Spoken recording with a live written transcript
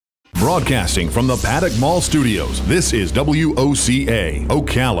Broadcasting from the Paddock Mall Studios, this is WOCA,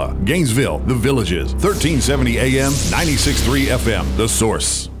 Ocala, Gainesville, The Villages, 1370 AM, 96.3 FM, The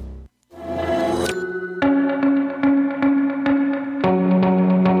Source.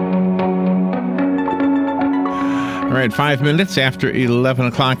 All right, 5 minutes after 11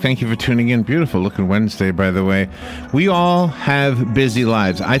 o'clock. Thank you for tuning in. Beautiful looking Wednesday, by the way. We all have busy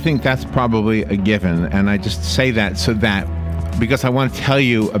lives. I think that's probably a given. And I just say that because I want to tell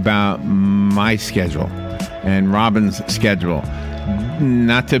you about my schedule and Robin's schedule.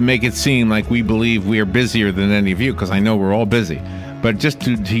 Not to make it seem like we believe we are busier than any of you, because I know we're all busy. But just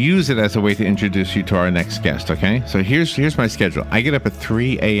to use it as a way to introduce you to our next guest, okay? So here's my schedule. I get up at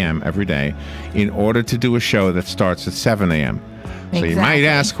 3 a.m. every day in order to do a show that starts at 7 a.m. So you might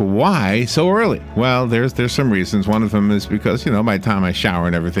ask, why so early? Well, there's some reasons. One of them is because, by the time I shower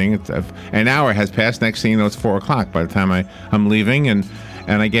and everything, an hour has passed. Next thing you know, it's 4 o'clock by the time I'm leaving, and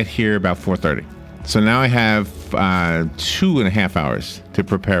I get here about 4:30. So now I have 2.5 hours to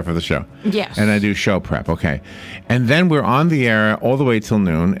prepare for the show. Yes. And I do show prep, okay. And then we're on the air all the way till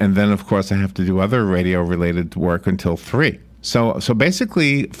noon, and then, of course, I have to do other radio-related work until 3. So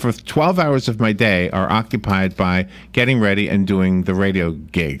basically, for 12 hours of my day are occupied by getting ready and doing the radio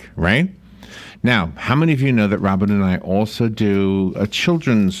gig, right? Now, how many of you know that Robin and I also do a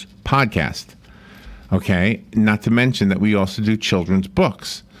children's podcast? Okay, not to mention that we also do children's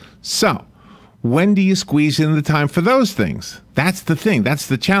books. So when do you squeeze in the time for those things? That's the thing. That's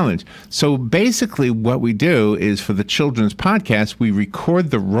the challenge. So basically what we do is, for the children's podcast, we record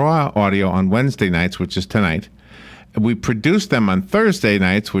the raw audio on Wednesday nights, which is tonight. We produce them on Thursday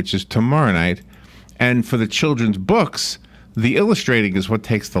nights, which is tomorrow night. And for the children's books, the illustrating is what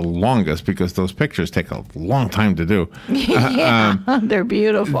takes the longest, because those pictures take a long time to do. They're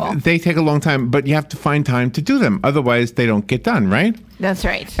beautiful. They take a long time, but you have to find time to do them. Otherwise, they don't get done, right? That's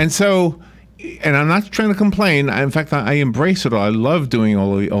right. And so, and I'm not trying to complain. In fact, I embrace it all. I love doing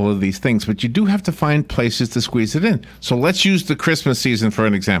all of these things, but you do have to find places to squeeze it in. So let's use the Christmas season for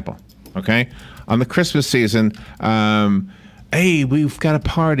an example, okay? On the Christmas season, hey, we've got a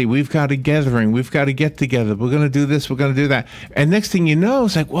party, we've got a gathering, we've got to get together, we're going to do this, we're going to do that. And next thing you know,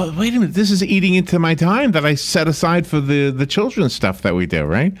 it's like, well, wait a minute, this is eating into my time that I set aside for the children's stuff that we do,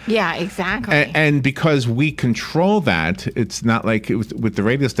 right? Yeah, exactly. And because we control that, it's not like with the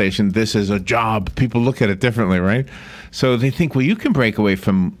radio station, this is a job. People look at it differently, right? So they think, well, you can break away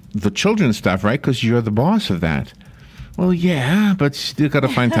from the children's stuff, right? Because you're the boss of that. Well, yeah, but you still got to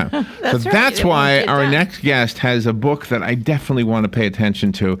find time. That's why our next guest has a book that I definitely want to pay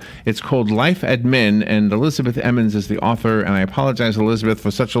attention to. It's called Life Admin, and Elizabeth Emens is the author. And I apologize, Elizabeth,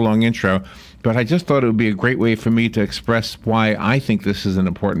 for such a long intro, but I just thought it would be a great way for me to express why I think this is an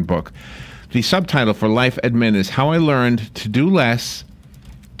important book. The subtitle for Life Admin is How I Learned to Do Less,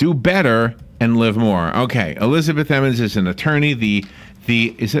 Do Better, and Live More. Okay, Elizabeth Emens is an attorney,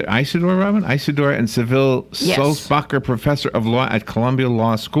 is it Isidore, Robin? Isidore and Seville Sulzbacher Professor of Law at Columbia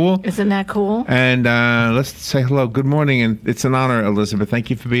Law School. Isn't that cool? And let's say hello. Good morning, and it's an honor, Elizabeth. Thank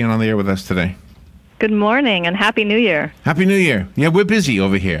you for being on the air with us today. Good morning, and Happy New Year. Happy New Year. Yeah, we're busy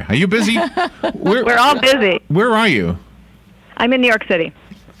over here. Are you busy? We're all busy. Where are you? I'm in New York City.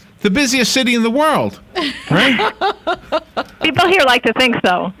 The busiest city in the world, right? People here like to think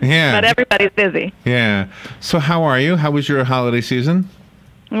so. Yeah. But everybody's busy. Yeah. So how are you? How was your holiday season?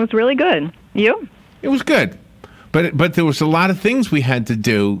 It was really good. You? It was good. But there was a lot of things we had to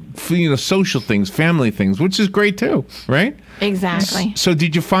do, social things, family things, which is great too, right? Exactly. So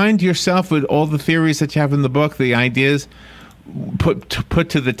did you find yourself with all the theories that you have in the book, the ideas, put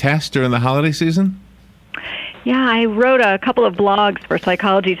to the test during the holiday season? Yeah, I wrote a couple of blogs for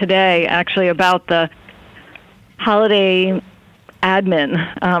Psychology Today, actually, about the holiday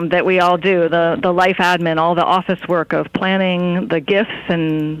admin that we all do, the life admin, all the office work of planning the gifts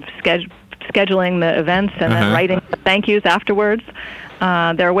and scheduling the events and then writing thank yous afterwards.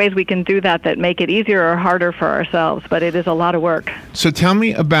 There are ways we can do that make it easier or harder for ourselves, but it is a lot of work. So tell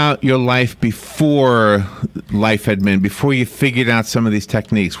me about your life before life admin, before you figured out some of these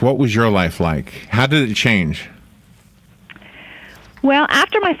techniques. What was your life like? How did it change? Well,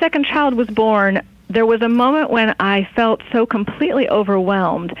 after my second child was born, there was a moment when I felt so completely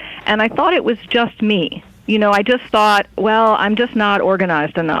overwhelmed, and I thought it was just me. I just thought, well, I'm just not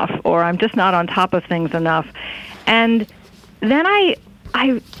organized enough, or I'm just not on top of things enough. And then I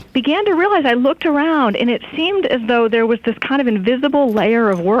began to realize, I looked around, and it seemed as though there was this kind of invisible layer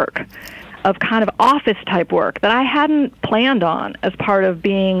of work, of kind of office-type work that I hadn't planned on as part of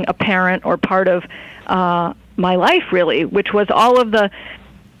being a parent or part of my life, really, which was all of the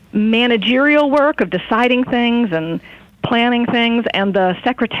managerial work of deciding things and planning things and the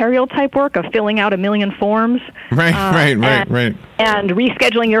secretarial type work of filling out a million forms. Right. And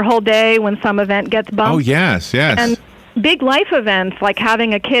rescheduling your whole day when some event gets bumped. Oh, yes. And big life events like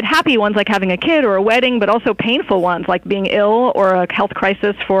having a kid, happy ones like having a kid or a wedding, but also painful ones like being ill or a health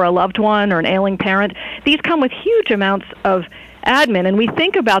crisis for a loved one or an ailing parent. These come with huge amounts of admin, and we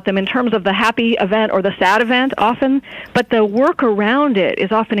think about them in terms of the happy event or the sad event often, but the work around it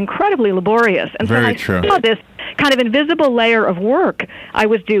is often incredibly laborious. And Very so true. I saw this kind of invisible layer of work I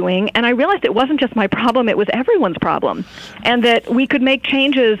was doing, and I realized it wasn't just my problem, it was everyone's problem, and that we could make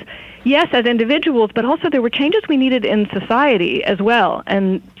changes, yes, as individuals, but also there were changes we needed in society as well,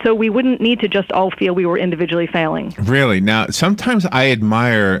 and so we wouldn't need to just all feel we were individually failing. Really? Now, sometimes I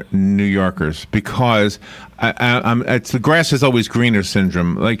admire New Yorkers because it's the grass is always greener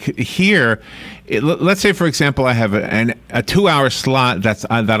syndrome. Like here, let's say, for example, I have a 2-hour slot that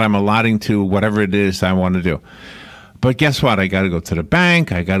I'm allotting to whatever it is I want to do. But guess what? I got to go to the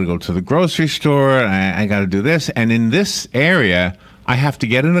bank. I got to go to the grocery store. I got to do this. And in this area, I have to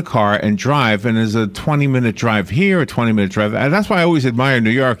get in a car and drive, and there's a 20-minute drive here, a 20-minute drive. And that's why I always admire New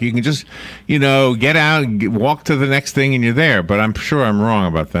York. You can just, get out, walk to the next thing, and you're there. But I'm sure I'm wrong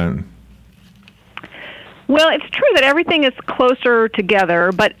about that. Well, it's true that everything is closer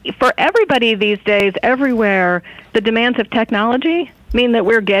together, but for everybody these days, everywhere, the demands of technology mean that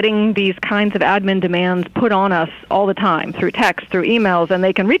we're getting these kinds of admin demands put on us all the time through text, through emails, and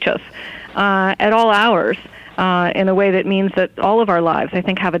they can reach us at all hours. In a way that means that all of our lives, I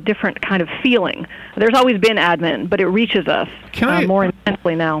think, have a different kind of feeling. There's always been admin, but it reaches us more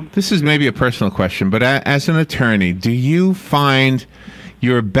intensely now. This is maybe a personal question, but as an attorney, do you find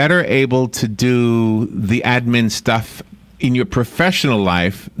you're better able to do the admin stuff in your professional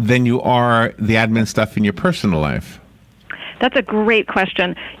life than you are the admin stuff in your personal life? That's a great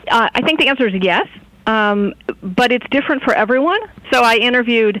question. I think the answer is yes, but it's different for everyone. So I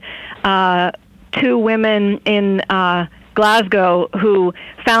interviewed 2 women in Glasgow who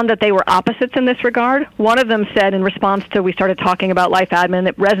found that they were opposites in this regard. One of them said, in response to we started talking about life admin,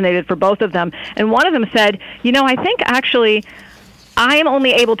 it resonated for both of them. And one of them said, I think actually I am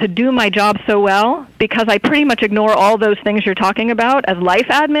only able to do my job so well because I pretty much ignore all those things you're talking about as life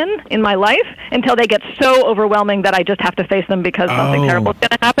admin in my life until they get so overwhelming that I just have to face them because something terrible is going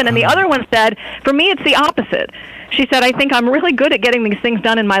to happen. And the other one said, for me, it's the opposite. She said, I think I'm really good at getting these things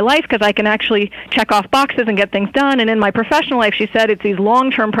done in my life because I can actually check off boxes and get things done. And in my professional life, she said, it's these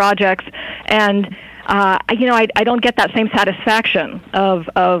long-term projects, and I don't get that same satisfaction of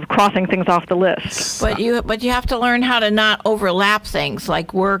crossing things off the list. But you have to learn how to not overlap things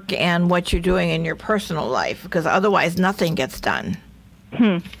like work and what you're doing in your personal life, because otherwise nothing gets done.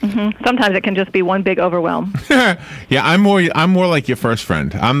 Sometimes it can just be one big overwhelm. Yeah, I'm more like your first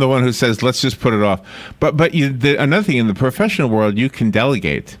friend. I'm the one who says, let's just put it off. But another thing, in the professional world, you can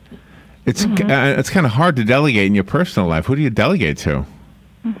delegate. It's kind of hard to delegate in your personal life. Who do you delegate to?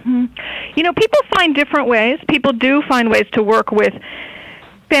 People find different ways. People do find ways to work with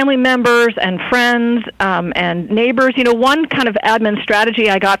family members and friends and neighbors. One kind of admin strategy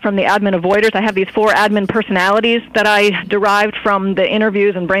I got from the admin avoiders, I have these 4 admin personalities that I derived from the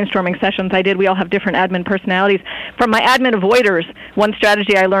interviews and brainstorming sessions I did. We all have different admin personalities. From my admin avoiders, one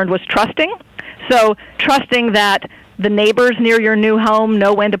strategy I learned was trusting. So trusting that the neighbors near your new home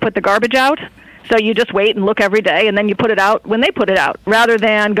know when to put the garbage out. So you just wait and look every day, and then you put it out when they put it out, rather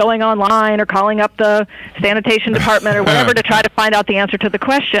than going online or calling up the sanitation department or whatever to try to find out the answer to the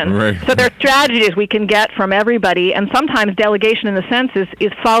question. Right. So there are strategies we can get from everybody, and sometimes delegation in the sense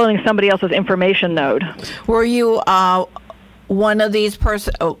is following somebody else's information node. Were you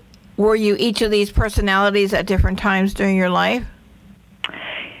were you each of these personalities at different times during your life?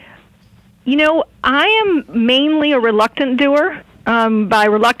 I am mainly a reluctant doer. By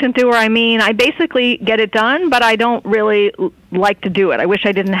reluctant doer, I mean I basically get it done, but I don't really like to do it. I wish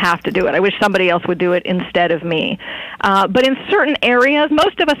I didn't have to do it. I wish somebody else would do it instead of me. But in certain areas,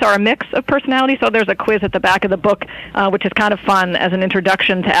 most of us are a mix of personality, so there's a quiz at the back of the book, which is kind of fun as an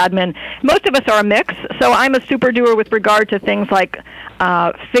introduction to admin. Most of us are a mix, so I'm a super doer with regard to things like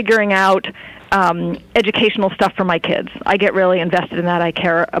figuring out educational stuff for my kids. I get really invested in that. I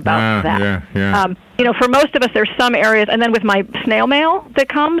care about that. Yeah. For most of us, there's some areas, and then with my snail mail that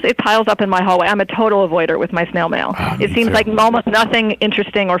comes, it piles up in my hallway. I'm a total avoider with my snail mail. It seems like almost nothing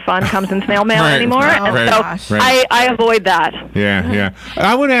interesting or fun comes in snail mail anymore, and so I avoid that. Yeah.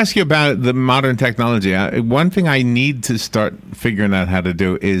 I want to ask you about the modern technology. One thing I need to start figuring out how to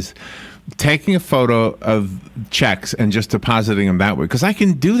do is taking a photo of checks and just depositing them that way, because I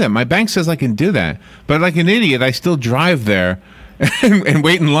can do that. My bank says I can do that, but like an idiot, I still drive there and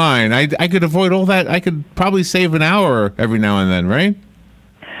wait in line. I could avoid all that. I could probably save an hour every now and then, right?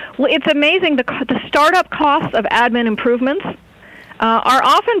 Well, it's amazing. The startup costs of admin improvements are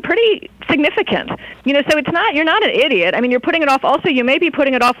often pretty significant. So you're not an idiot. I mean, you're putting it off. Also, you may be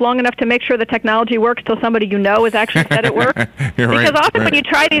putting it off long enough to make sure the technology works till somebody has actually said it works. Because often when you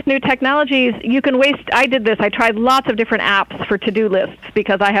try these new technologies, you can waste. I did this. I tried lots of different apps for to-do lists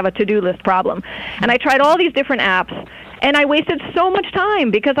because I have a to-do list problem. And I tried all these different apps. And I wasted so much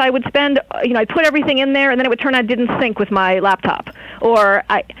time because I would spend, I put everything in there and then it would turn out it didn't sync with my laptop. Or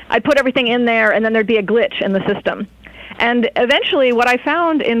I'd put everything in there and then there'd be a glitch in the system. And eventually what I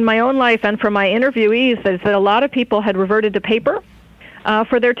found in my own life and for my interviewees is that a lot of people had reverted to paper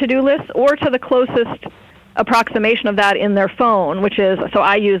for their to-do lists or to the closest approximation of that in their phone, so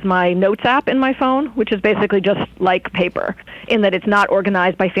I use my Notes app in my phone, which is basically just like paper in that it's not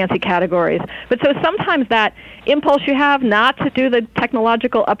organized by fancy categories. But so sometimes that impulse you have not to do the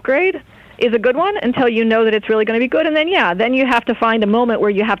technological upgrade is a good one until you know that it's really going to be good. And then you have to find a moment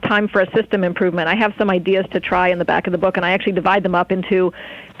where you have time for a system improvement. I have some ideas to try in the back of the book, and I actually divide them up into,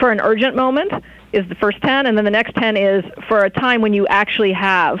 for an urgent moment is the first 10, and then the next 10 is for a time when you actually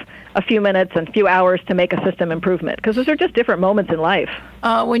have a few minutes and few hours to make a system improvement, because those are just different moments in life.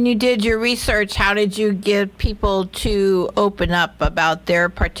 When you did your research, how did you get people to open up about their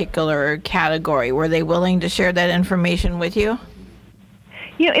particular category? Were they willing to share that information with you?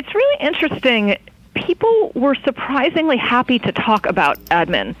 It's really interesting. People were surprisingly happy to talk about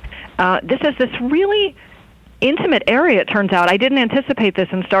admin. This is this really intimate area, it turns out. I didn't anticipate this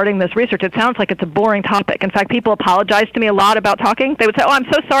in starting this research. It sounds like it's a boring topic. In fact, people apologize to me a lot about talking. They would say, I'm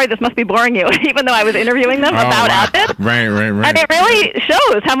so sorry, this must be boring you, even though I was interviewing them about admin. Right. And it really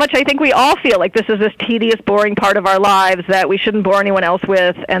shows how much I think we all feel like this is this tedious, boring part of our lives that we shouldn't bore anyone else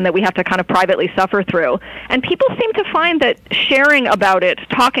with and that we have to kind of privately suffer through. And people seem to find that sharing about it,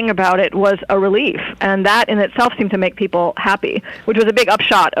 talking about it, was a relief. And that in itself seemed to make people happy, which was a big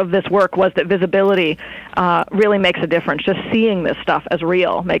upshot of this work, was that visibility really makes a difference. Just seeing this stuff as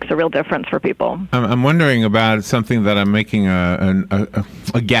real makes a real difference for people. I'm wondering about something that I'm making a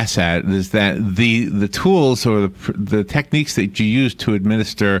guess at, is that the tools or the techniques that you use to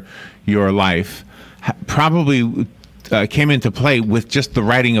administer your life probably came into play with just the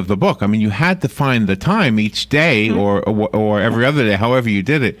writing of the book. I mean, you had to find the time each day or every other day, however you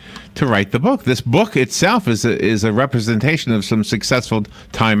did it, to write the book. This book itself is a representation of some successful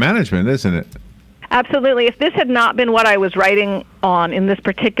time management, isn't it? Absolutely. If this had not been what I was writing on in this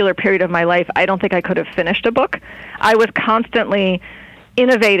particular period of my life, I don't think I could have finished a book. I was constantly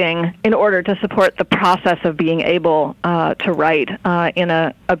innovating in order to support the process of being able to write in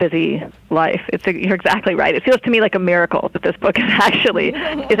a busy life. You're exactly right. It feels to me like a miracle that this book is actually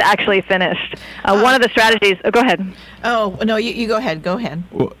finished. One of the strategies. Go ahead. Oh no, you go ahead. Go ahead.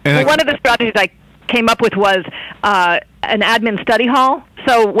 One of the strategies I came up with was an admin study hall.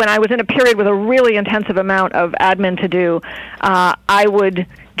 So when I was in a period with a really intensive amount of admin to do, I would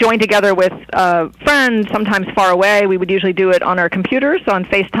join together with friends, sometimes far away. We would usually do it on our computers, on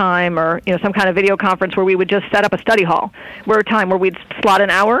FaceTime or some kind of video conference where we would just set up a study hall, where we'd slot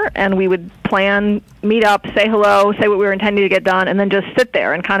an hour and we would plan, meet up, say hello, say what we were intending to get done, and then just sit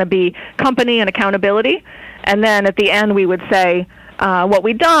there and kind of be company and accountability. And then at the end we would say what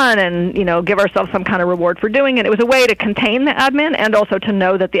we'd done and give ourselves some kind of reward for doing it. It was a way to contain the admin and also to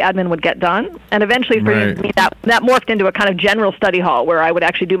know that the admin would get done. And eventually for me, that morphed into a kind of general study hall where I would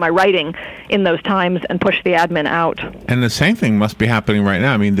actually do my writing in those times and push the admin out. And the same thing must be happening right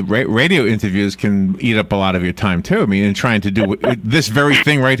now. I mean, the radio interviews can eat up a lot of your time too. I mean, in trying to do this very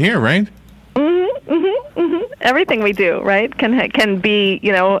thing right here, right? Everything we do, right, can be,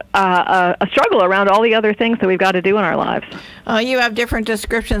 a struggle around all the other things that we've got to do in our lives. You have different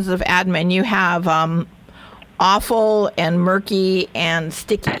descriptions of admin. You have awful and murky and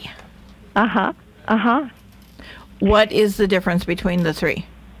sticky. What is the difference between the three?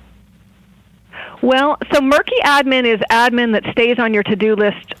 Well, so murky admin is admin that stays on your to-do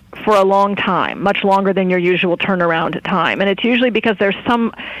list for a long time, much longer than your usual turnaround time. And it's usually because there's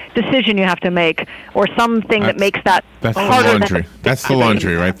some decision you have to make or something that makes that harder. The laundry. That's the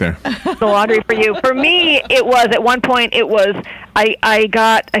laundry right there. The laundry for you. For me, it was, at one point, I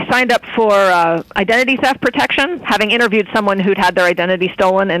signed up for identity theft protection. Having interviewed someone who'd had their identity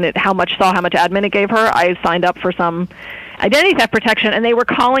stolen and how much admin it gave her, I signed up for some identity theft protection, and they were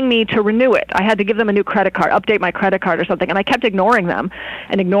calling me to renew it. I had to give them a new credit card, update my credit card or something, and I kept ignoring them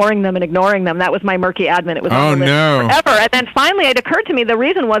and ignoring them and ignoring them. That was my murky admin. It was on the list forever. And then finally it occurred to me the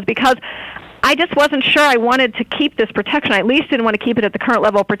reason was because I just wasn't sure I wanted to keep this protection. I at least didn't want to keep it at the current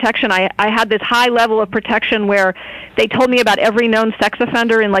level of protection. I had this high level of protection where they told me about every known sex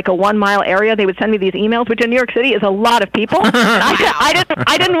offender in like a 1-mile area. They would send me these emails, which in New York City is a lot of people.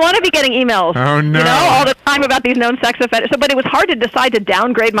 I didn't want to be getting emails, oh, no. all the time about these known sex offenders. So, but it was hard to decide to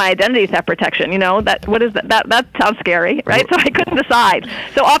downgrade my identity theft protection. What is that? That sounds scary, right? So I couldn't decide.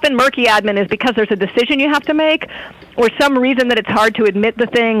 So often murky admin is because there's a decision you have to make, or some reason that it's hard to admit the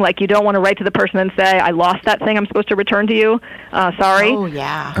thing, like you don't want to write to the person and say, I lost that thing I'm supposed to return to you. Sorry. Oh,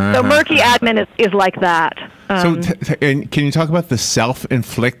 yeah. So murky admin is like that. And can you talk about the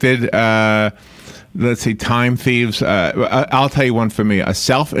self-inflicted, let's say, time thieves? I'll tell you one for me. A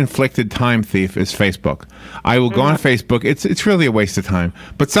self-inflicted time thief is Facebook. I will go on Facebook. It's really a waste of time.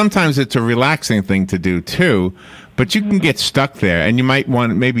 But sometimes it's a relaxing thing to do, too. But you can get stuck there, and you might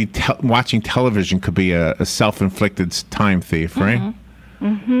want maybe watching television could be a self-inflicted time thief, right?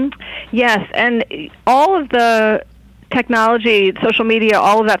 Yes, and all of the technology, social media,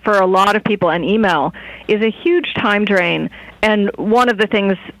 all of that for a lot of people, and email is a huge time drain. And one of the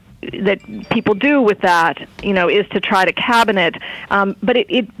things that people do with that, is to try to cabin it. But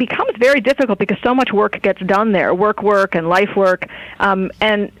it becomes very difficult because so much work gets done there, work, and life work.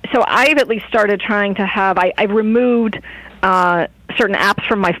 And so I've at least started trying to have, I've removed certain apps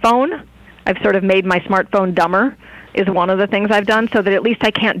from my phone. I've sort of made my smartphone dumber, is one of the things I've done, so that at least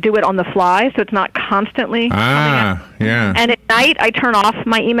I can't do it on the fly, so it's not constantly coming up. Yeah. And at night, I turn off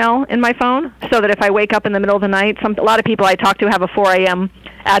my email in my phone, so that if I wake up in the middle of the night, a lot of people I talk to have a 4 a.m.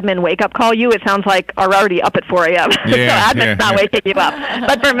 admin wake-up call. It sounds like are already up at 4 a.m. So admin's not waking you up.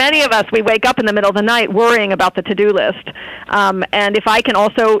 But for many of us, we wake up in the middle of the night worrying about the to-do list. And if I can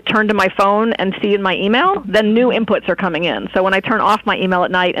also turn to my phone and see in my email, then new inputs are coming in. So when I turn off my email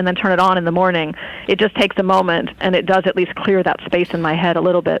at night and then turn it on in the morning, it just takes a moment, and it does at least clear that space in my head a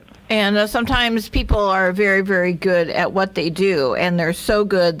little bit. And sometimes people are very, very good at what they do, and they're so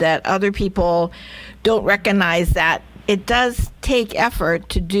good that other people don't recognize that it does take effort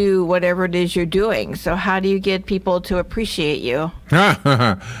to do whatever it is you're doing. So how do you get people to appreciate you?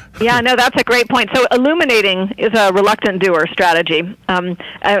 Yeah, no, that's a great point. So illuminating is a reluctant doer strategy.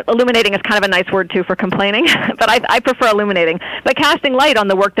 Illuminating is kind of a nice word, too, for complaining, but I prefer illuminating. But casting light on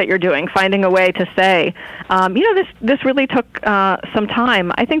the work that you're doing, finding a way to say, this really took some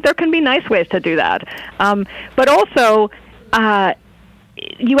time. I think there can be nice ways to do that. But also,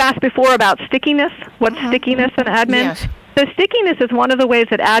 you asked before about stickiness. What's stickiness in admin? Yes. So stickiness is one of the ways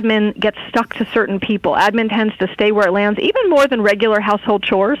that admin gets stuck to certain people. Admin tends to stay where it lands, even more than regular household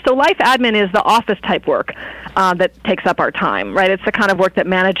chores. So life admin is the office-type work that takes up our time, right? It's the kind of work that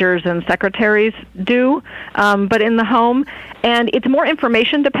managers and secretaries do, but in the home. And it's more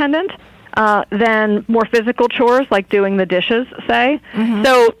information-dependent than more physical chores, like doing the dishes, say.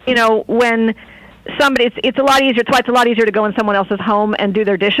 So, when it's a lot easier. It's why it's a lot easier to go in someone else's home and do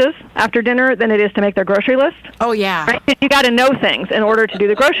their dishes after dinner than it is to make their grocery list. Oh, yeah. Right? You got to know things in order to do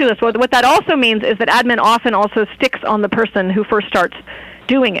the grocery list. Well, what that also means is that admin often also sticks on the person who first starts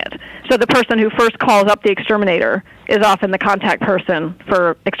doing it. So the person who first calls up the exterminator is often the contact person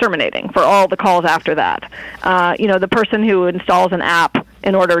for exterminating, for all the calls after that. The person who installs an app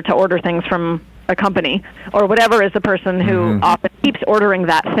in order to order things from a company or whatever is the person who often keeps ordering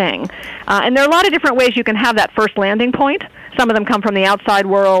that thing. And there are a lot of different ways you can have that first landing point. Some of them come from the outside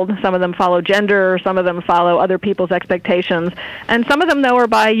world. Some of them follow gender. Some of them follow other people's expectations. And some of them, though, are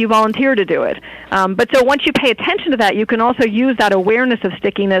by you volunteer to do it. But so once you pay attention to that, you can also use that awareness of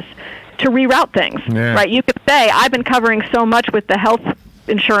stickiness to reroute things, right? You could say, I've been covering so much with the health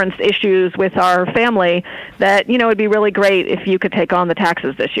insurance issues with our family that, it'd be really great if you could take on the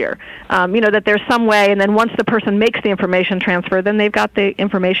taxes this year. That there's some way, and then once the person makes the information transfer, then they've got the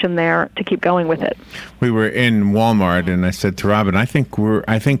information there to keep going with it. We were in Walmart, and I said to Robin, I think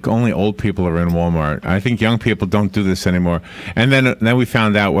only old people are in Walmart. I think young people don't do this anymore. And then we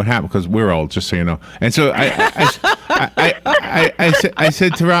found out what happened, because we're old, just so you know. And so I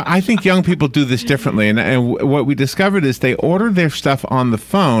said to Robin, I think young people do this differently. And what we discovered is they order their stuff on the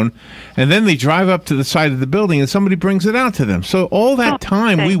phone, and then they drive up to the side of the building, and somebody brings it out to them. So all that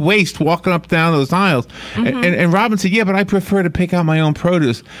time we waste walking up down those aisles. And Robin said, yeah, but I prefer to pick out my own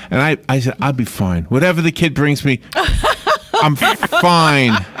produce. And I said, I'll be fine. Whatever the kid brings me, I'm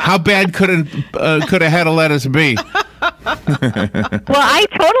fine. How bad could a head of lettuce be? Well, I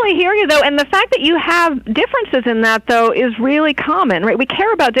totally hear you, though, and the fact that you have differences in that, though, is really common, right? We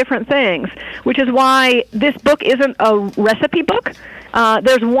care about different things, which is why this book isn't a recipe book.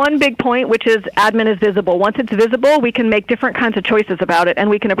 There's one big point, which is admin is visible. Once it's visible, we can make different kinds of choices about it, and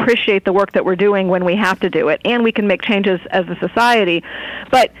we can appreciate the work that we're doing when we have to do it, and we can make changes as a society.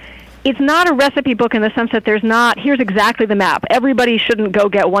 But it's not a recipe book in the sense that here's exactly the map. Everybody shouldn't go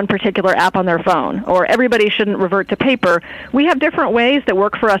get one particular app on their phone, or everybody shouldn't revert to paper. We have different ways that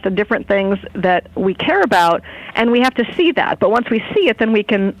work for us and different things that we care about, and we have to see that. But once we see it, then we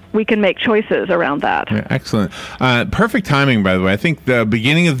can make choices around that. Yeah, excellent. Perfect timing, by the way. I think the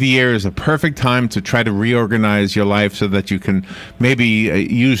beginning of the year is a perfect time to try to reorganize your life so that you can maybe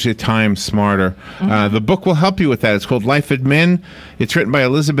use your time smarter. Mm-hmm. The book will help you with that. It's called Life Admin. It's written by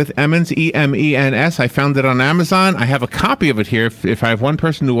Elizabeth Emens, E-M-E-N-S. I found it on Amazon. I have a copy of it here. If I have one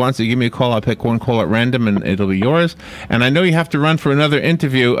person who wants to give me a call, I'll pick one call at random, and it'll be yours. And I know you have to run for another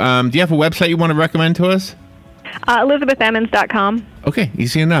interview. Do you have a website you want to recommend to us? ElizabethEmens.com. Okay,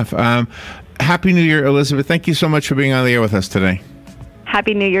 easy enough. Happy New Year, Elizabeth. Thank you so much for being on the air with us today.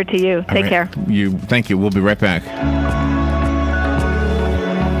 Happy New Year to you. Take care. Thank you. We'll be right back.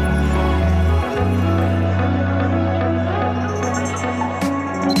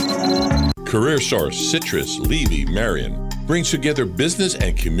 CareerSource, Citrus, Levy, Marion brings together business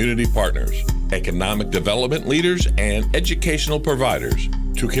and community partners, economic development leaders, and educational providers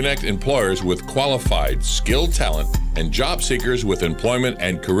to connect employers with qualified, skilled talent and job seekers with employment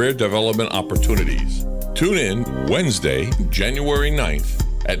and career development opportunities. Tune in Wednesday, January 9th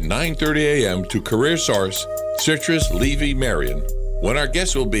at 9:30 a.m. to CareerSource, Citrus, Levy, Marion, when our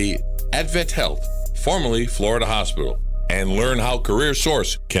guest will be Advent Health, formerly Florida Hospital, and learn how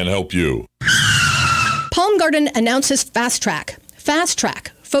CareerSource can help you. Palm Garden announces Fast Track. Fast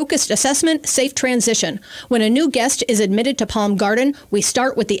Track. Focused assessment, safe transition. When a new guest is admitted to Palm Garden, we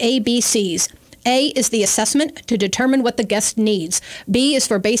start with the ABCs. A is the assessment to determine what the guest needs. B is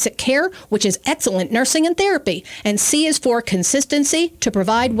for basic care, which is excellent nursing and therapy. And C is for consistency to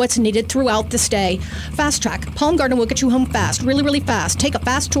provide what's needed throughout the stay. Fast Track. Palm Garden will get you home fast, really, really fast. Take a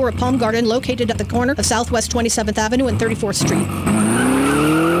fast tour of Palm Garden, located at the corner of Southwest 27th Avenue and 34th Street.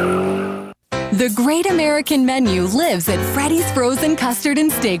 The Great American Menu lives at Freddy's Frozen Custard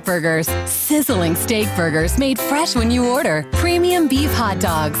and Steak Burgers. Sizzling steak burgers made fresh when you order. Premium beef hot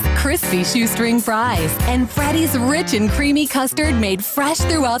dogs, crispy shoestring fries, and Freddy's rich and creamy custard made fresh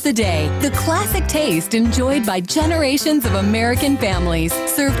throughout the day. The classic taste enjoyed by generations of American families.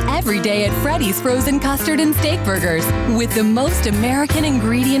 Served every day at Freddy's Frozen Custard and Steak Burgers. With the most American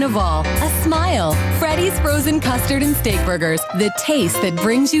ingredient of all, a smile. Freddy's Frozen Custard and Steak Burgers. The taste that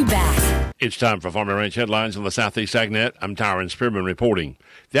brings you back. It's time for Farm and Ranch Headlines on the Southeast AgNet. I'm Tyron Spearman reporting.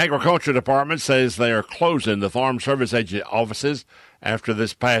 The Agriculture Department says they are closing the Farm Service Agent offices after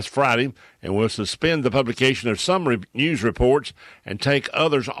this past Friday and will suspend the publication of some news reports and take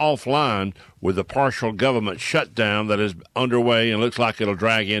others offline with the partial government shutdown that is underway and looks like it'll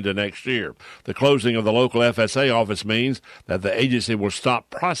drag into next year. The closing of the local FSA office means that the agency will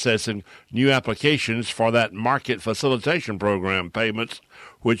stop processing new applications for that market facilitation program payments,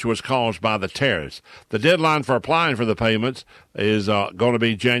 which was caused by the tariffs. The deadline for applying for the payments is going to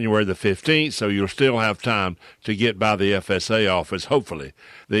be January the 15th, so you'll still have time to get by the FSA office, hopefully.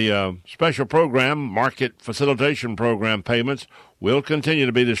 The special program, market facilitation program payments, will continue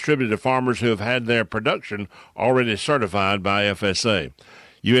to be distributed to farmers who have had their production already certified by FSA.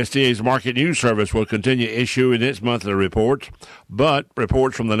 USDA's Market News Service will continue issuing its monthly reports, but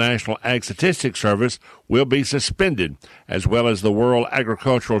reports from the National Ag Statistics Service will be suspended, as well as the World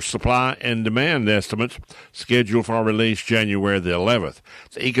Agricultural Supply and Demand estimates scheduled for release January the 11th.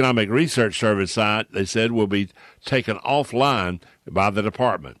 The Economic Research Service site, they said, will be taken offline by the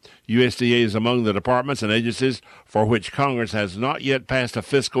department. USDA is among the departments and agencies for which Congress has not yet passed a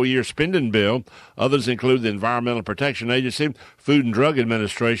fiscal year spending bill. Others include the Environmental Protection Agency, Food and Drug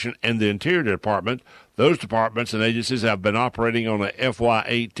Administration, and the Interior Department. Those departments and agencies have been operating on a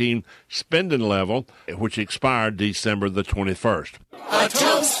FY18 spending level, which expired December the 21st. A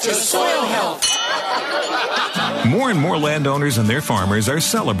toast to soil health. More and more landowners and their farmers are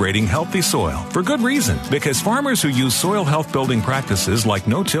celebrating healthy soil for good reason, because farmers who use soil health building practices like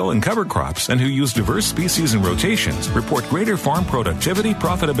no-till and cover crops and who use diverse species and rotations report greater farm productivity,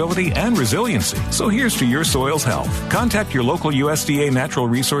 profitability, and resiliency. So here's to your soil's health. Contact your local USDA Natural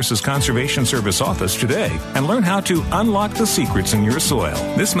Resources Conservation Service office today and learn how to unlock the secrets in your soil.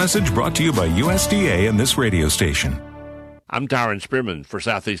 This message brought to you by USDA and this radio station. I'm Tyron Spearman for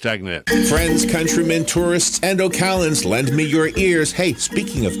Southeast AgNet. Friends, countrymen, tourists, and Ocalans, lend me your ears. Hey,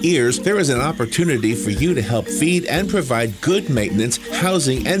 speaking of ears, there is an opportunity for you to help feed and provide good maintenance,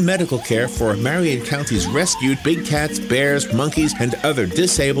 housing, and medical care for Marion County's rescued big cats, bears, monkeys, and other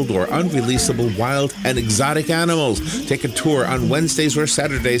disabled or unreleasable wild and exotic animals. Take a tour on Wednesdays or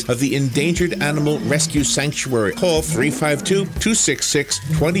Saturdays of the Endangered Animal Rescue Sanctuary. Call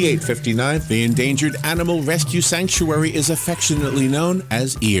 352-266-2859. The Endangered Animal Rescue Sanctuary is a affectionately known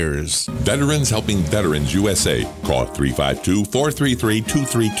as EARS. Veterans Helping Veterans USA. Call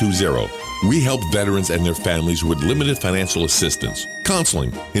 352-433-2320. We help veterans and their families with limited financial assistance,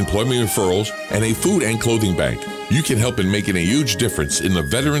 counseling, employment referrals, and a food and clothing bank. You can help in making a huge difference in the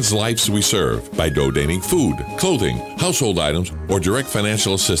veterans' lives we serve by donating food, clothing, household items, or direct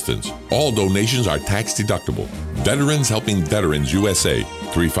financial assistance. All donations are tax deductible. Veterans Helping Veterans USA,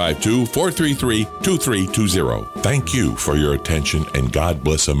 352-433-2320. Thank you for your attention, and God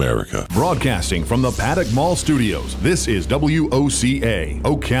bless America. Broadcasting from the Paddock Mall Studios, this is WOCA,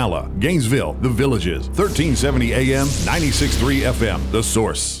 Ocala, Gainesville, The Villages, 1370 AM, 96.3 FM, The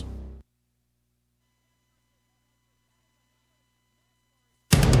Source.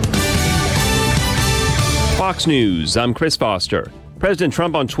 Fox News, I'm Chris Foster. President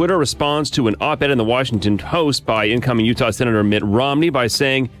Trump on Twitter responds to an op-ed in the Washington Post by incoming Utah Senator Mitt Romney by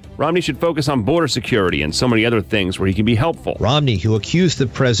saying Romney should focus on border security and so many other things where he can be helpful. Romney, who accused the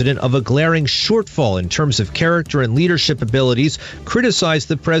president of a glaring shortfall in terms of character and leadership abilities, criticized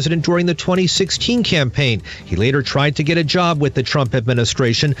the president during the 2016 campaign. He later tried to get a job with the Trump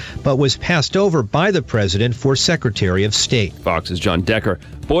administration, but was passed over by the president for Secretary of State. Fox's John Decker.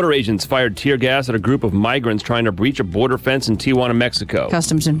 Border agents fired tear gas at a group of migrants trying to breach a border fence in Tijuana, Mexico.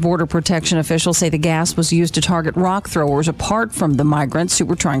 Customs and Border Protection officials say the gas was used to target rock throwers apart from the migrants who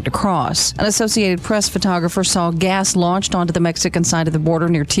were trying to cross. An Associated Press photographer saw gas launched onto the Mexican side of the border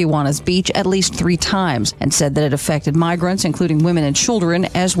near Tijuana's beach at least 3 times and said that it affected migrants, including women and children,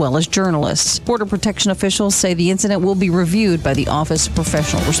 as well as journalists. Border Protection officials say the incident will be reviewed by the Office of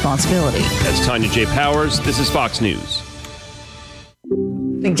Professional Responsibility. That's Tanya J. Powers. This is Fox News.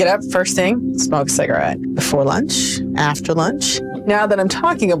 Get up first thing, smoke a cigarette. Before lunch, after lunch. Now that I'm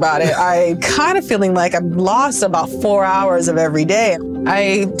talking about it, I kind of feeling like I've lost about 4 hours of every day.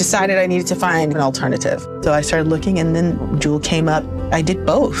 I decided I needed to find an alternative. So I started looking, and then Juul came up. I did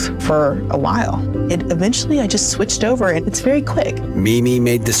both for a while. Eventually, I just switched over, and it's very quick. Mimi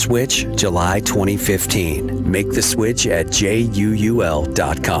made the switch July 2015. Make the switch at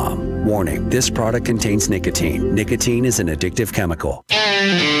JUUL.com. Warning, this product contains nicotine. Nicotine is an addictive chemical.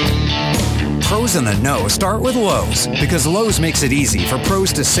 Pros in the know start with Lowe's, because Lowe's makes it easy for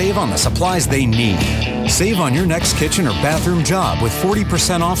pros to save on the supplies they need. Save on your next kitchen or bathroom job with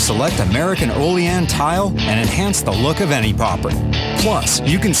 40% off select American Olean tile and enhance the look of any popper. Plus,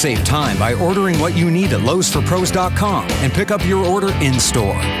 you can save time by ordering what you need at lowesforpros.com and pick up your order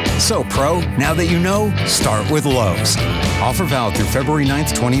in-store. So, Pro, now that you know, start with Lowe's. Offer valid through February 9th,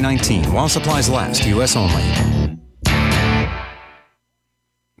 2019, while supplies last, U.S. only.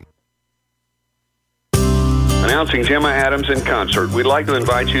 Announcing Gemma Adams in concert. We'd like to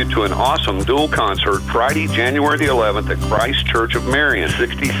invite you to an awesome dual concert Friday, January the 11th at Christ Church of Marion,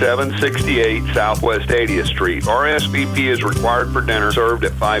 6768 Southwest 80th Street. RSVP is required for dinner, served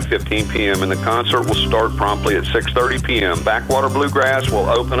at 5:15 p.m., and the concert will start promptly at 6:30 p.m. Backwater Bluegrass will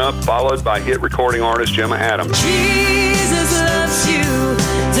open up, followed by hit recording artist Gemma Adams. Jesus loves you.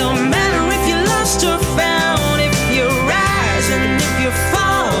 Don't matter if you're lost or found, if you're rising, if you're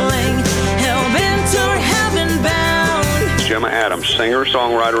falling, hell-bent or heaven-bound. Gemma Adams, singer,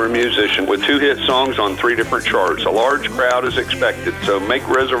 songwriter, and musician with 2 hit songs on 3 different charts. A large crowd is expected, so make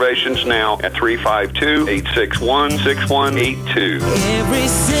reservations now at 352-861-6182. Every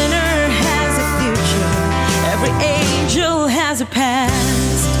sinner has a future. Every angel has a past.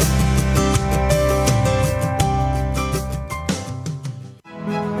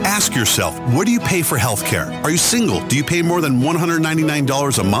 Ask yourself, what do you pay for health care? Are you single? Do you pay more than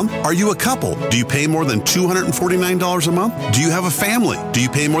 $199 a month? Are you a couple? Do you pay more than $249 a month? Do you have a family? Do you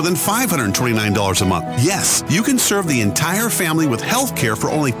pay more than $529 a month? Yes, you can serve the entire family with health care for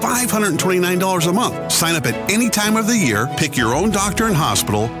only $529 a month. Sign up at any time of the year, pick your own doctor and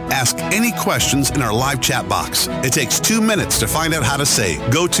hospital, ask any questions in our live chat box. It takes 2 minutes to find out how to save.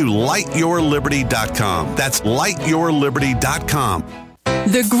 Go to lightyourliberty.com. That's lightyourliberty.com.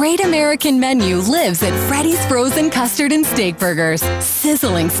 The Great American Menu lives at Freddy's Frozen Custard and Steak Burgers.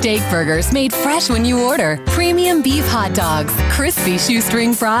 Sizzling steak burgers made fresh when you order. Premium beef hot dogs, crispy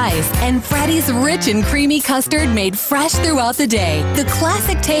shoestring fries, and Freddy's rich and creamy custard made fresh throughout the day. The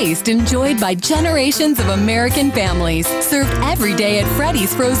classic taste enjoyed by generations of American families. Served every day at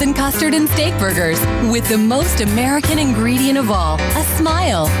Freddy's Frozen Custard and Steak Burgers. With the most American ingredient of all, a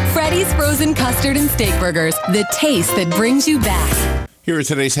smile. Freddy's Frozen Custard and Steak Burgers. The taste that brings you back. Here are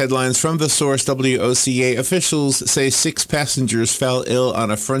today's headlines from The Source. WOCA officials say 6 passengers fell ill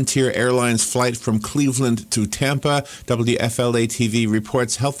on a Frontier Airlines flight from Cleveland to Tampa. WFLA-TV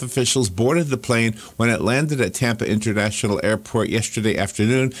reports health officials boarded the plane when it landed at Tampa International Airport yesterday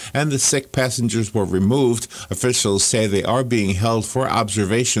afternoon, and the sick passengers were removed. Officials say they are being held for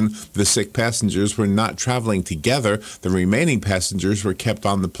observation. The sick passengers were not traveling together. The remaining passengers were kept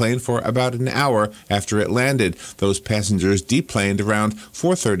on the plane for about an hour after it landed. Those passengers deplaned around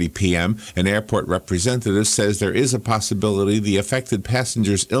 4:30 p.m. An airport representative says there is a possibility the affected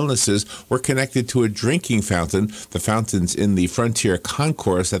passengers' illnesses were connected to a drinking fountain. The fountains in the Frontier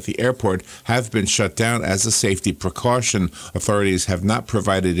concourse at the airport have been shut down as a safety precaution. Authorities have not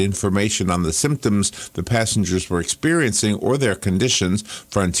provided information on the symptoms the passengers were experiencing or their conditions.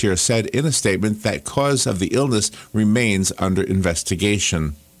 Frontier said in a statement that cause of the illness remains under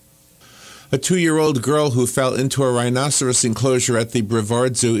investigation. A 2-year-old girl who fell into a rhinoceros enclosure at the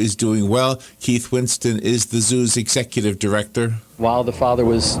Brevard Zoo is doing well. Keith Winston is the zoo's executive director. While the father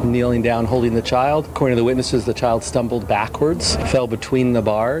was kneeling down holding the child, according to the witnesses, the child stumbled backwards, fell between the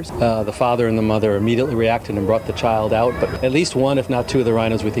bars. The father and the mother immediately reacted and brought the child out, but at least 1, if not 2 of the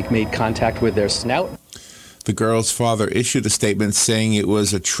rhinos, we think, made contact with their snout. The girl's father issued a statement saying it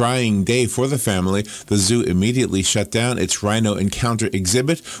was a trying day for the family. The zoo immediately shut down its rhino encounter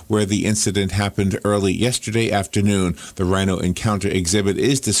exhibit, where the incident happened early yesterday afternoon. The rhino encounter exhibit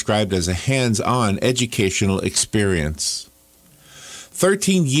is described as a hands-on educational experience.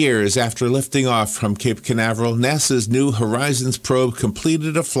 13 years after lifting off from Cape Canaveral, NASA's New Horizons probe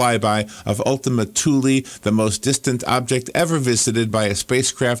completed a flyby of Ultima Thule, the most distant object ever visited by a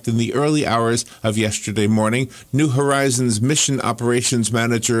spacecraft in the early hours of yesterday morning. New Horizons Mission Operations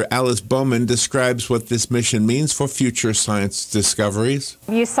Manager Alice Bowman describes what this mission means for future science discoveries.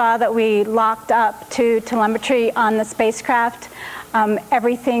 You saw that we locked up to telemetry on the spacecraft.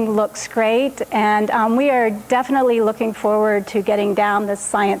 Everything looks great, and we are definitely looking forward to getting down this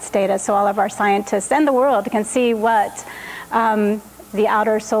science data so all of our scientists and the world can see what the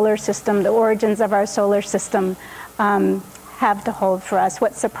outer solar system, the origins of our solar system, have to hold for us,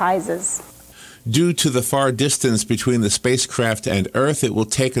 what surprises. Due to the far distance between the spacecraft and Earth, it will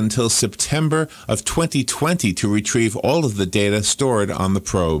take until September of 2020 to retrieve all of the data stored on the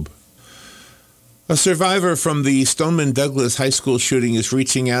probe. A survivor from the Stoneman Douglas High School shooting is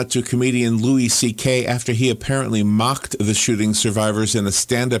reaching out to comedian Louis C.K. after he apparently mocked the shooting survivors in a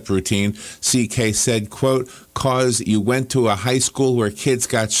stand-up routine. C.K. said, quote, "Cause you went to a high school where kids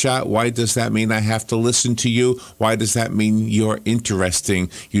got shot. Why does that mean I have to listen to you? Why does that mean you're interesting?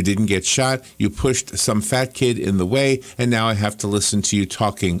 You didn't get shot. You pushed some fat kid in the way, and now I have to listen to you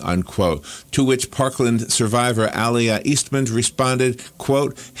talking," unquote. To which Parkland survivor Alia Eastman responded,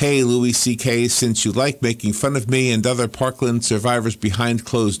 quote, "Hey, Louis C.K., since you like making fun of me and other Parkland survivors behind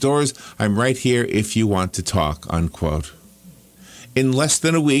closed doors, I'm right here if you want to talk," unquote. In less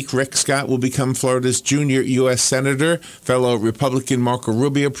than a week, Rick Scott will become Florida's junior U.S. Senator. Fellow Republican Marco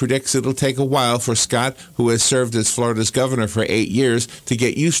Rubio predicts it'll take a while for Scott, who has served as Florida's governor for 8 years, to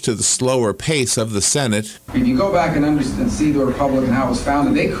get used to the slower pace of the Senate. If you go back and see the Republican how it was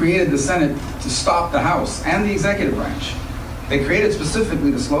founded, they created the Senate to stop the House and the executive branch. They created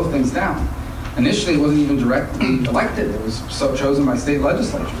specifically to slow things down. Initially, it wasn't even directly elected. It was chosen by state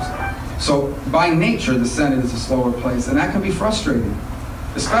legislatures. So by nature, the Senate is a slower place, and that can be frustrating,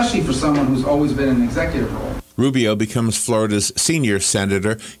 especially for someone who's always been in an executive role. Rubio becomes Florida's senior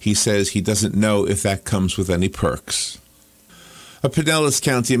senator. He says he doesn't know if that comes with any perks. A Pinellas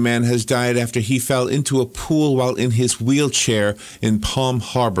County man has died after he fell into a pool while in his wheelchair in Palm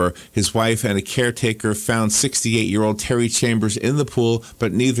Harbor. His wife and a caretaker found 68-year-old Terry Chambers in the pool,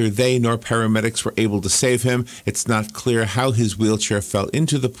 but neither they nor paramedics were able to save him. It's not clear how his wheelchair fell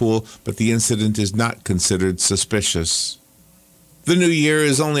into the pool, but the incident is not considered suspicious. The new year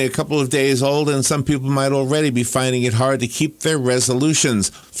is only a couple of days old, and some people might already be finding it hard to keep their resolutions.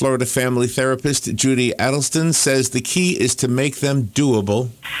 Florida family therapist Judy Addleston says the key is to make them doable.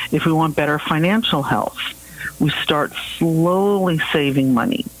 If we want better financial health, we start slowly saving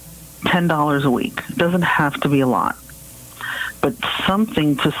money, $10 a week. It doesn't have to be a lot, but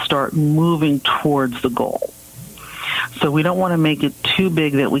something to start moving towards the goal. So we don't want to make it too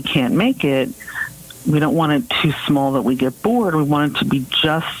big that we can't make it. We don't want it too small that we get bored. We want it to be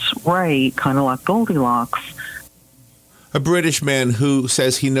just right, kind of like Goldilocks. A British man who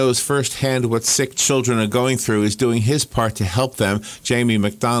says he knows firsthand what sick children are going through is doing his part to help them. Jamie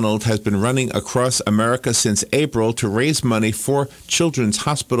McDonald has been running across America since April to raise money for children's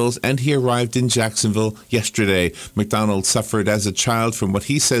hospitals, and he arrived in Jacksonville yesterday. McDonald suffered as a child from what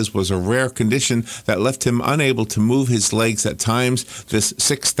he says was a rare condition that left him unable to move his legs at times. This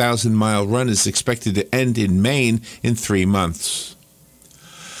 6,000-mile run is expected to end in Maine in 3 months.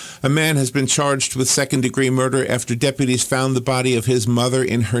 A man has been charged with second-degree murder after deputies found the body of his mother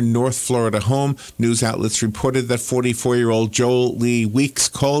in her North Florida home. News outlets reported that 44-year-old Joel Lee Weeks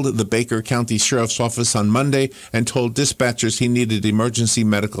called the Baker County Sheriff's Office on Monday and told dispatchers he needed emergency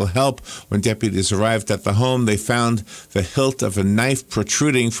medical help. When deputies arrived at the home, they found the hilt of a knife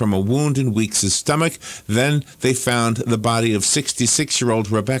protruding from a wound in Weeks' stomach. Then they found the body of 66-year-old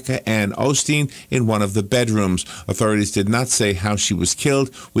Rebecca Ann Osteen in one of the bedrooms. Authorities did not say how she was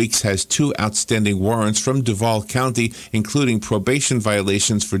killed. Weeks has 2 outstanding warrants from Duval County, including probation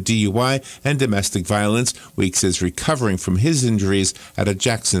violations for DUI and domestic violence. Weeks is recovering from his injuries at a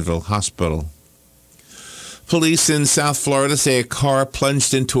Jacksonville hospital. Police in South Florida say a car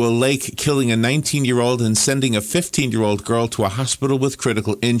plunged into a lake, killing a 19-year-old and sending a 15-year-old girl to a hospital with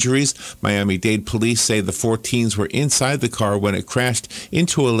critical injuries. Miami-Dade police say the 4 teens were inside the car when it crashed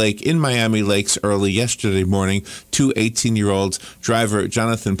into a lake in Miami Lakes early yesterday morning. 2 18-year-olds, driver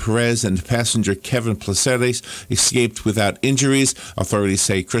Jonathan Perez and passenger Kevin Placeres, escaped without injuries. Authorities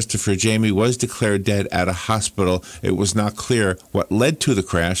say Christopher Jamie was declared dead at a hospital. It was not clear what led to the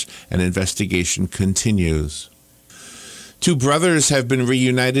crash. An investigation continues. 2 brothers have been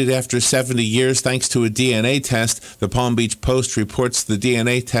reunited after 70 years thanks to a DNA test. The Palm Beach Post reports the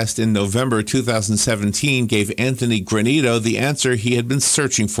DNA test in November 2017 gave Anthony Granito the answer he had been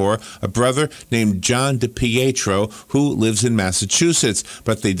searching for, a brother named John DiPietro who lives in Massachusetts.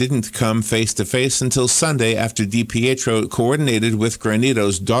 But they didn't come face-to-face until Sunday after DiPietro coordinated with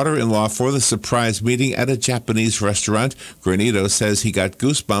Granito's daughter-in-law for the surprise meeting at a Japanese restaurant. Granito says he got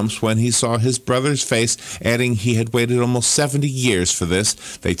goosebumps when he saw his brother's face, adding he had waited almost 70 years for this.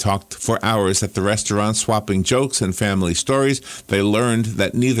 They talked for hours at the restaurant, swapping jokes and family stories. They learned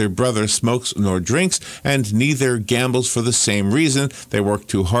that neither brother smokes nor drinks, and neither gambles for the same reason. They work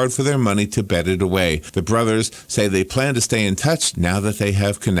too hard for their money to bet it away. The brothers say they plan to stay in touch now that they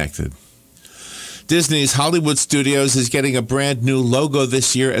have connected. Disney's Hollywood Studios is getting a brand new logo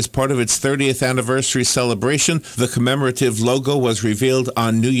this year as part of its 30th anniversary celebration. The commemorative logo was revealed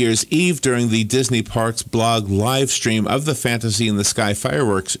on New Year's Eve during the Disney Parks blog live stream of the Fantasy in the Sky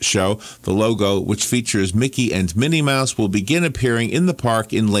fireworks show. The logo, which features Mickey and Minnie Mouse, will begin appearing in the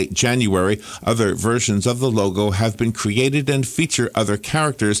park in late January. Other versions of the logo have been created and feature other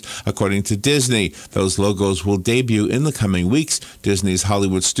characters, according to Disney. Those logos will debut in the coming weeks. Disney's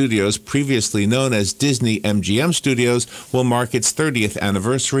Hollywood Studios, previously known as Disney MGM Studios, will mark its 30th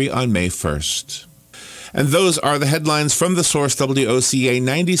anniversary on May 1st. And those are the headlines from The Source, WOCA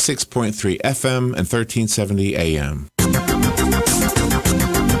 96.3 FM and 1370 AM.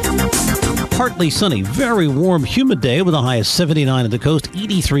 Partly sunny, very warm, humid day with a high of 79 on the coast,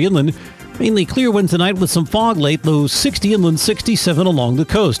 83 inland. Mainly clear winds tonight with some fog late, lows 60 inland, 67 along the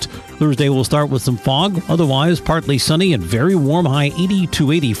coast. Thursday will start with some fog, otherwise partly sunny and very warm, high 80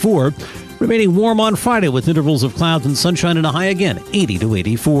 to 84. Remaining warm on Friday with intervals of clouds and sunshine and a high again, 80 to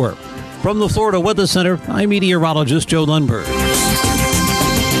 84. From the Florida Weather Center, I'm meteorologist Joe Lundberg.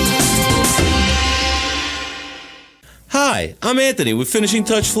 Hi, I'm Anthony with Finishing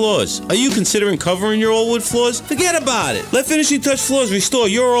Touch Floors. Are you considering covering your old wood floors? Forget about it. Let Finishing Touch Floors restore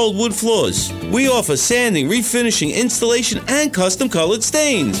your old wood floors. We offer sanding, refinishing, installation, and custom colored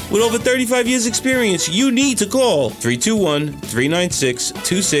stains. With over 35 years experience, you need to call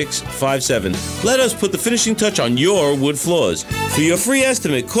 321-396-2657. Let us put the finishing touch on your wood floors. For your free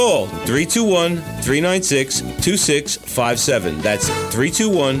estimate, call 321-396-2657. That's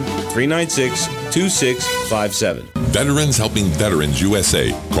 321-396-2657. Veterans Helping Veterans USA.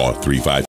 Call 353